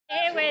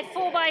Here with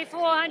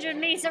 4x400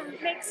 meter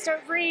mixed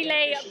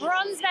relay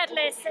bronze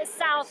medalist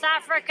South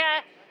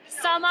Africa.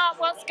 Sum up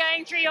what's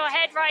going through your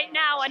head right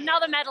now.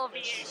 Another medal for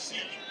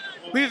you.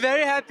 We're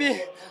very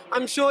happy.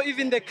 I'm sure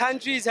even the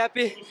country is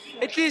happy.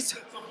 At least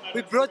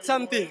we brought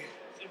something.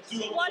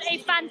 What a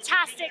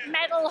fantastic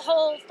medal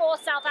haul for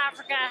South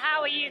Africa.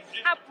 How are you?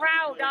 How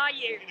proud are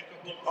you?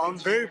 I'm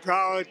very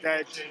proud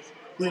that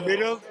we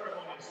medaled.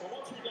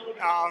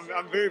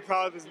 I'm very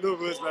proud. There's no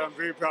words, but I'm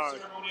very proud.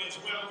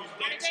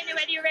 I don't know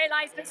whether you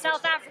realise, but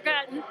South Africa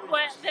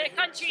were the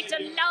country to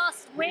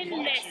last win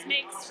this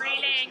mixed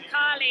relay in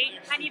Kali,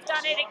 and you've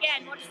done it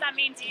again. What does that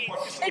mean to you?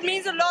 It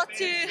means a lot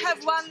to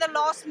have won the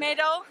last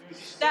medal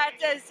that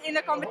is in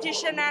the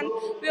competition, and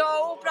we are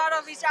all proud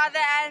of each other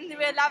and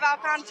we love our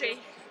country.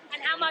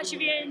 And how much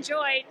have you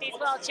enjoyed these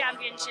World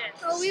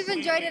Championships? Oh, we've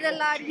enjoyed it a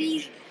lot.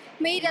 We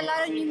made a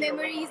lot of new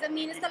memories. I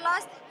mean, it's the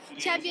last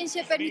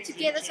championship and we're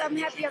together, so I'm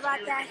happy about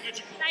that.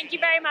 Thank you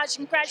very much.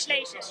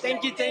 Congratulations.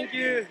 Thank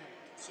you.